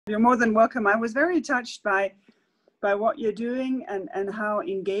You're more than welcome. I was very touched by what you're doing and how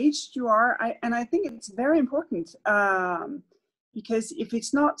engaged you are. I think it's very important because if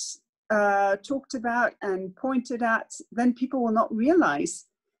it's not talked about and pointed at, then people will not realize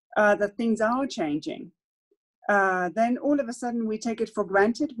that things are changing. Then all of a sudden we take it for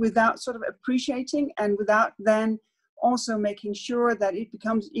granted without sort of appreciating and without then also making sure that it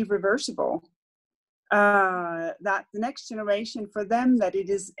becomes irreversible. That the next generation, for them, that it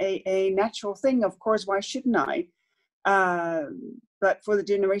is a natural thing. Of course, why shouldn't I? But for the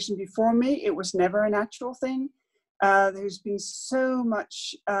generation before me, it was never a natural thing. There's been so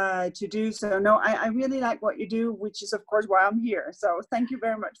much to do. So no, I really like what you do, which is of course why I'm here. So thank you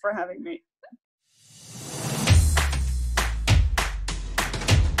very much for having me.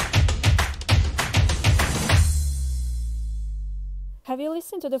 Have you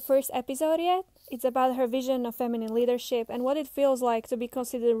listened to the first episode yet? It's about her vision of feminine leadership and what it feels like to be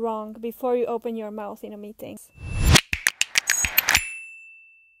considered wrong before you open your mouth in a meeting.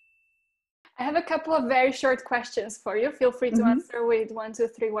 I have a couple of very short questions for you. Feel free to answer with 1, 2,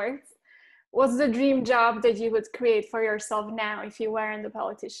 3 words. What's the dream job that you would create for yourself now if you weren't a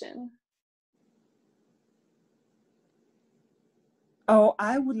politician? Oh,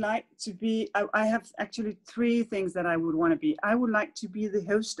 I would like to be, I have actually 3 things that I would want to be. I would like to be the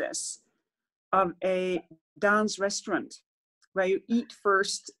hostess of a dance restaurant where you eat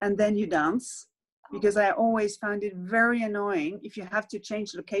first and then you dance, because I always found it very annoying if you have to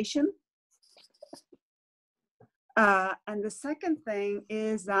change location. And the second thing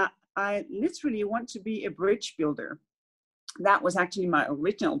is that I literally want to be a bridge builder. That was actually my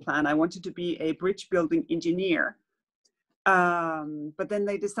original plan. I wanted to be a bridge building engineer. But then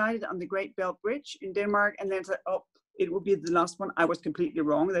they decided on the Great Belt Bridge in Denmark, and then said, oh, it will be the last one. I was completely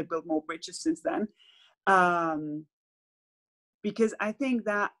wrong. They built more bridges since then. Because I think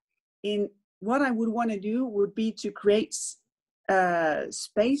that in what I would want to do would be to create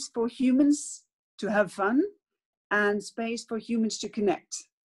space for humans to have fun and space for humans to connect.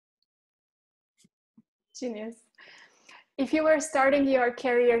 Genius. If you were starting your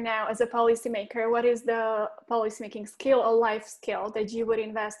career now as a policymaker, what is the policymaking skill or life skill that you would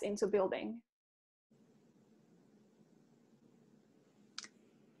invest into building?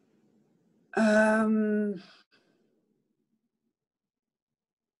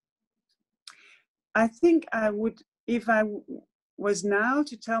 I think I would, if I was now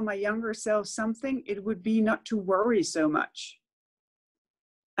to tell my younger self something, it would be not to worry so much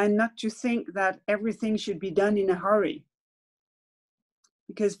and not to think that everything should be done in a hurry.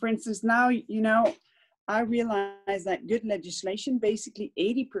 Because, for instance, now, I realize that good legislation, basically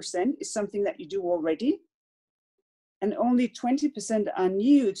 80% is something that you do already, and only 20% are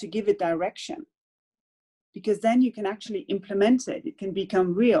new to give it direction. Because then you can actually implement it. It can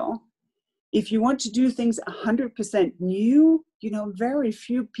become real. If you want to do things 100% new, very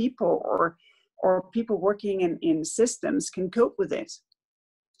few people or people working in systems can cope with it.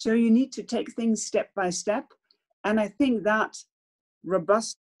 So you need to take things step by step. And I think that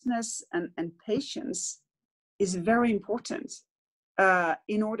robustness and patience is very important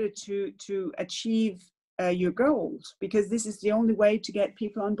in order to achieve your goals, because this is the only way to get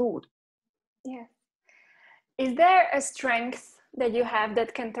people on board. Yeah. Is there a strength that you have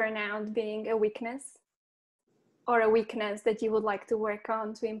that can turn out being a weakness, or a weakness that you would like to work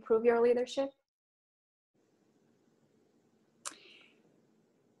on to improve your leadership?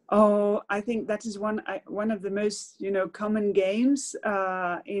 Oh, I think that is one of the most common games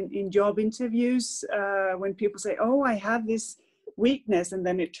in job interviews when people say, "Oh, I have this weakness," and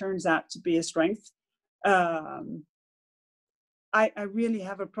then it turns out to be a strength. I really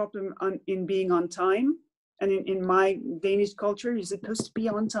have a problem in being on time, and in my Danish culture, you're supposed to be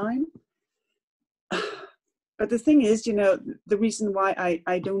on time. But the thing is, the reason why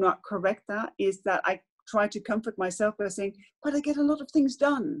I do not correct that is that I try to comfort myself by saying, but I get a lot of things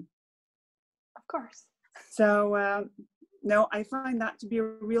done. Of course. So, no, I find that to be a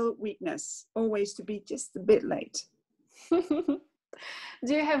real weakness, always to be just a bit late. Do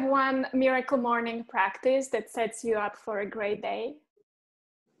you have one miracle morning practice that sets you up for a great day?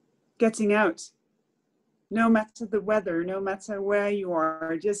 Getting out. No matter the weather, no matter where you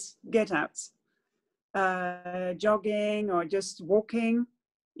are, just get out. Jogging or just walking.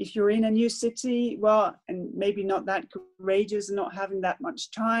 If you're in a new city, well, and maybe not that courageous and not having that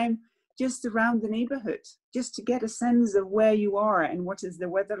much time, just around the neighborhood, just to get a sense of where you are and what is the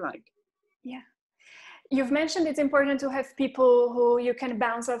weather like. Yeah. You've mentioned it's important to have people who you can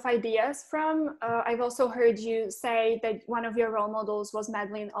bounce off ideas from. I've also heard you say that one of your role models was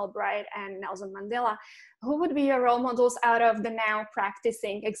Madeleine Albright and Nelson Mandela. Who would be your role models out of the now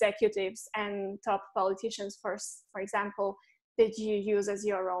practicing executives and top politicians, for example, that you use as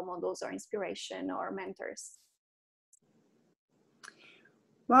your role models or inspiration or mentors?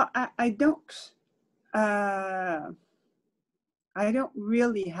 Well, I don't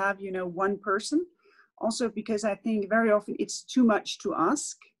really have, one person. Also, because I think very often it's too much to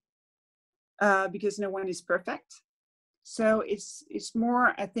ask, because no one is perfect. So it's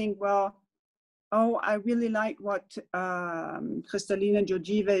more, I think, well, I really like what Kristalina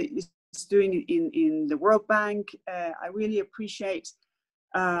Georgieva is doing in the World Bank. I really appreciate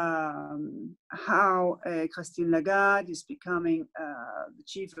how Christine Lagarde is becoming the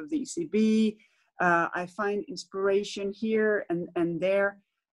chief of the ECB. I find inspiration here and there,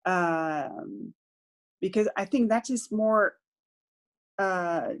 because I think that is more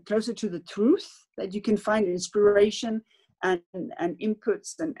closer to the truth, that you can find inspiration and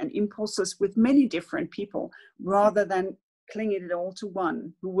inputs and impulses with many different people, rather than clinging it all to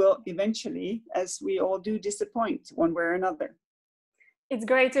one, who will eventually, as we all do, disappoint one way or another. It's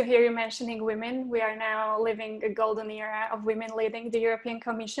great to hear you mentioning women. We are now living a golden era of women leading the European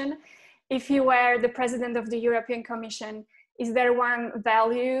Commission. If you were the president of the European Commission, is there one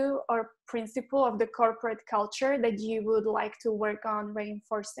value or principle of the corporate culture that you would like to work on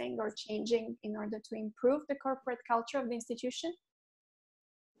reinforcing or changing in order to improve the corporate culture of the institution?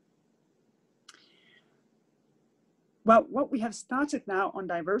 Well, what we have started now on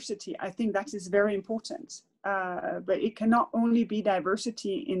diversity, I think that is very important. But it cannot only be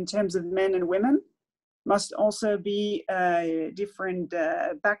diversity in terms of men and women, must also be different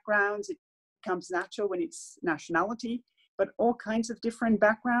backgrounds. It becomes natural when it's nationality, but all kinds of different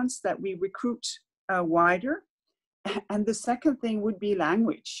backgrounds that we recruit wider. And the second thing would be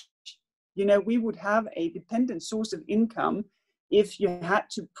language. We would have a dependent source of income if you had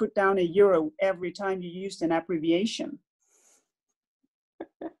to put down a euro every time you used an abbreviation.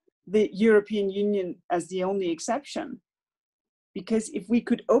 The European Union as the only exception. Because if we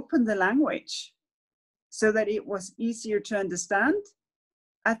could open the language so that it was easier to understand,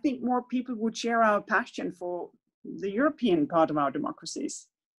 I think more people would share our passion for the European part of our democracies.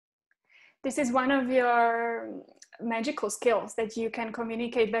 This is one of your magical skills, that you can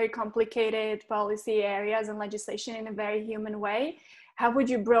communicate very complicated policy areas and legislation in a very human way. How would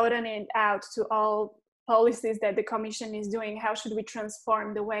you broaden it out to all policies that the Commission is doing? How should we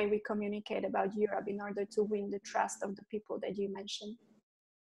transform the way we communicate about Europe in order to win the trust of the people that you mentioned?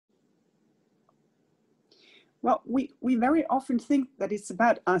 Well, we very often think that it's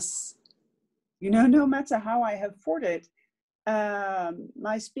about us. No matter how I have worded,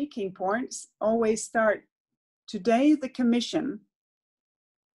 my speaking points always start, today the Commission.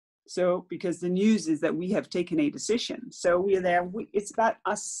 So, because the news is that we have taken a decision. So we are there, it's about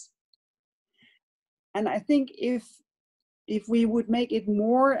us. And I think if we would make it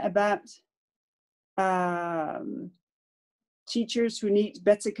more about teachers who need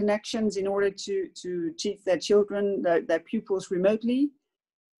better connections in order to teach their children, their pupils remotely,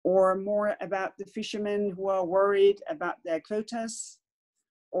 or more about the fishermen who are worried about their quotas,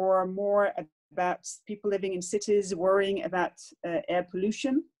 or more about people living in cities worrying about air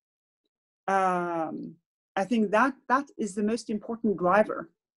pollution. I think that is the most important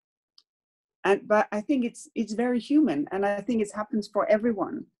driver. But I think it's very human, and I think it happens for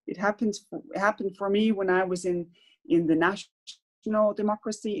everyone. It happened for me when I was in the national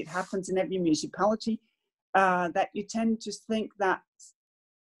democracy. It happens in every municipality, that you tend to think that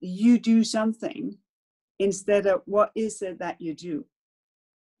you do something instead of what is it that you do.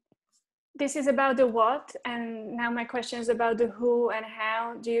 This is about the what, and now my question is about the who and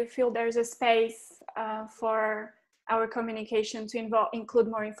how. Do you feel there's a space for our communication to include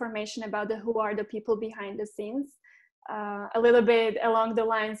more information about the who are the people behind the scenes? A little bit along the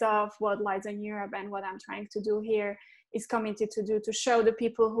lines of what Lights on Europe and what I'm trying to do here is committed to do, to show the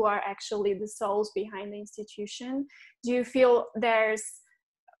people who are actually the souls behind the institution. Do you feel there's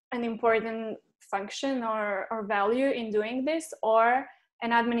an important function or value in doing this, or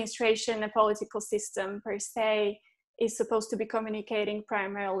an administration, a political system per se, is supposed to be communicating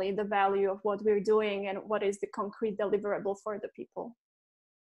primarily the value of what we're doing and what is the concrete deliverable for the people?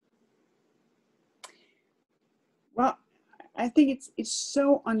 Well, I think it's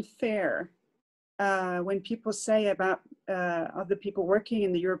so unfair when people say about other people working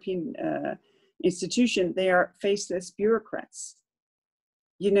in the European institution, they are faceless bureaucrats.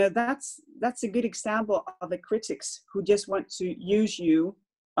 That's a good example of the critics who just want to use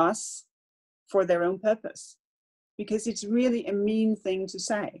us, for their own purpose, because it's really a mean thing to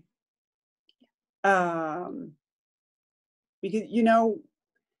say. Because, you know,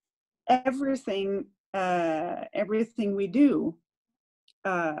 everything we do,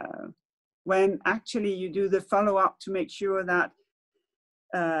 when actually you do the follow-up to make sure that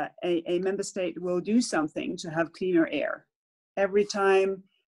a member state will do something to have cleaner air. Every time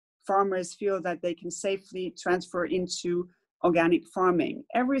farmers feel that they can safely transfer into organic farming,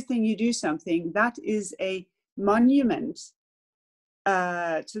 everything you do something, that is a monument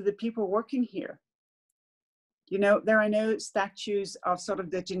to the people working here. You know, there are no statues of sort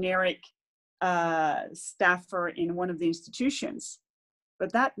of the generic staffer in one of the institutions,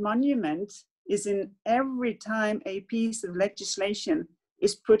 but that monument is in every time a piece of legislation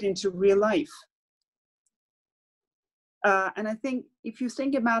is put into real life. And I think if you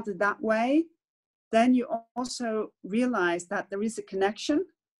think about it that way, then you also realize that there is a connection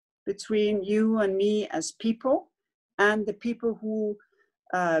between you and me as people and the people who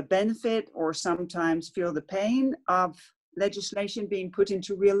benefit or sometimes feel the pain of legislation being put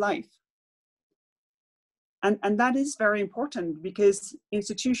into real life. And that is very important, because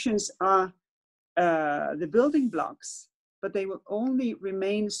institutions are the building blocks, but they will only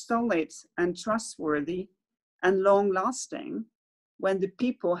remain solid and trustworthy and long lasting when the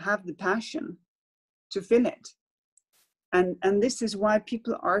people have the passion to fill it. And this is why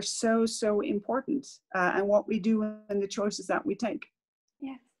people are so, so important, and what we do and the choices that we take.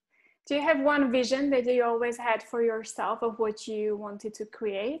 Yes. Do you have one vision that you always had for yourself of what you wanted to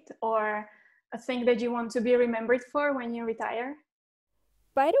create, or a thing that you want to be remembered for when you retire?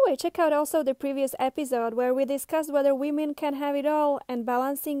 By the way, check out also the previous episode where we discussed whether women can have it all and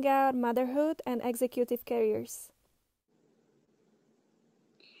balancing out motherhood and executive careers.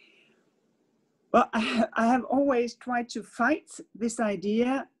 Well, I have always tried to fight this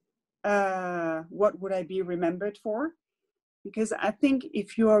idea, what would I be remembered for? Because I think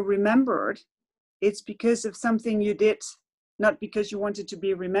if you are remembered, it's because of something you did, not because you wanted to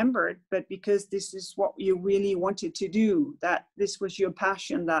be remembered, but because this is what you really wanted to do, that this was your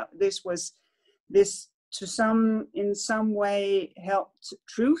passion, that this in some way helped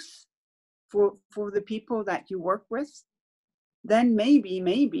truth for the people that you work with. Then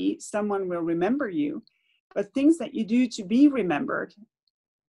maybe someone will remember you. But things that you do to be remembered,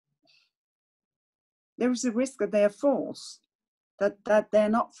 there is a risk that they are false, that they're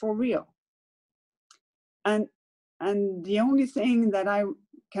not for real. And the only thing that I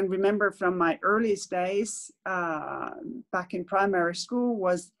can remember from my earliest days back in primary school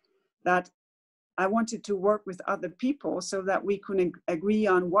was that I wanted to work with other people so that we could agree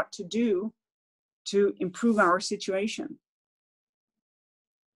on what to do to improve our situation.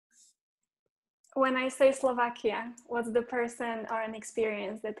 When I say Slovakia, what's the person or an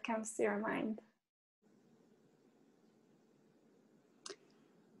experience that comes to your mind?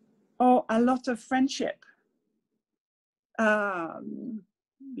 Oh, a lot of friendship.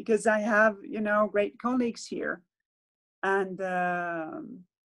 Because I have, you know, great colleagues here. And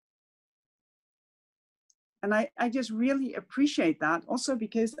I just really appreciate that. Also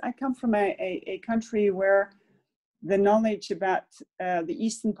because I come from a country where the knowledge about the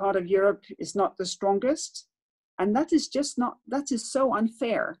eastern part of Europe is not the strongest. And that is so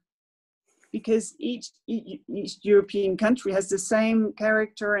unfair, because each European country has the same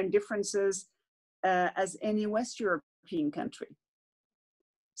character and differences as any West European country.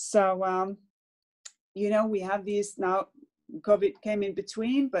 So, you know, we have these now, COVID came in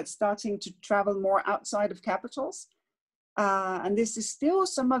between, but starting to travel more outside of capitals. And this is still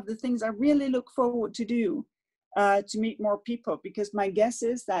some of the things I really look forward to do. To meet more people, because my guess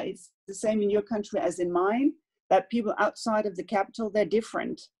is that it's the same in your country as in mine, that people outside of the capital, they're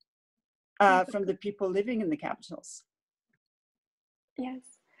different from the people living in the capitals. Yes.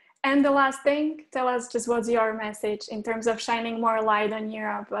 And the last thing, tell us just what's your message in terms of shining more light on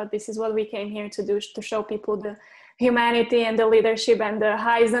Europe. This is what we came here to do, to show people the humanity and the leadership and the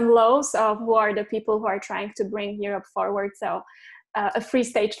highs and lows of who are the people who are trying to bring Europe forward. So a free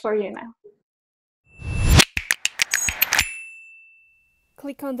stage for you now.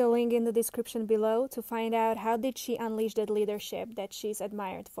 Click on the link in the description below to find out how did she unleash that leadership that she's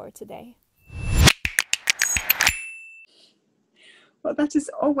admired for today. Well, that is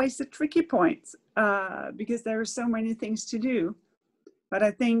always the tricky point, because there are so many things to do. But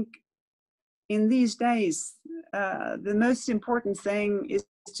I think in these days, the most important thing is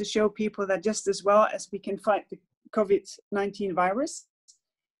to show people that just as well as we can fight the COVID-19 virus,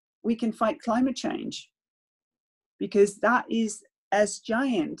 we can fight climate change, because that is as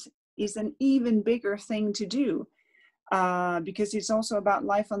giant, is an even bigger thing to do, because it's also about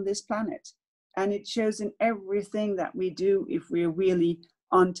life on this planet. And it shows in everything that we do if we're really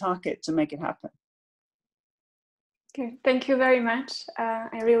on target to make it happen. Okay, thank you very much.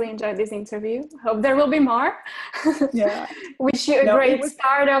 I really enjoyed this interview. Hope there will be more. Yeah. Wish you a great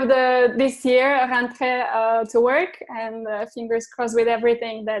start of this year, rentrée to work, and fingers crossed with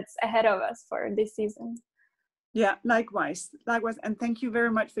everything that's ahead of us for this season. Yeah, likewise. And thank you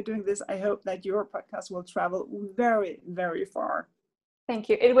very much for doing this. I hope that your podcast will travel very, very far. Thank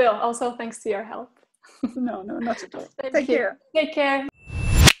you. It will. Also, thanks to your help. No, not at all. Take care. Take care.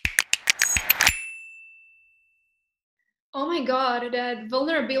 Oh my God, that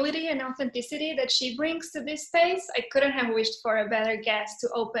vulnerability and authenticity that she brings to this space. I couldn't have wished for a better guest to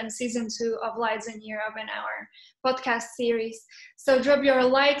open season 2 of Lights in Europe and our podcast series. So drop your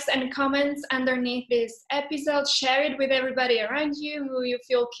likes and comments underneath this episode. Share it with everybody around you who you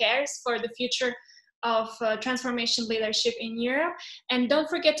feel cares for the future of transformation leadership in Europe. And don't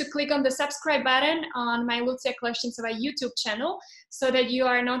forget to click on the subscribe button on my Lucia Koleshinsova YouTube channel so that you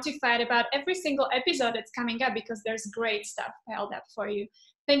are notified about every single episode that's coming up, because there's great stuff piled up for you.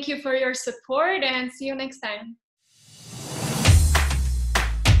 Thank you for your support and see you next time.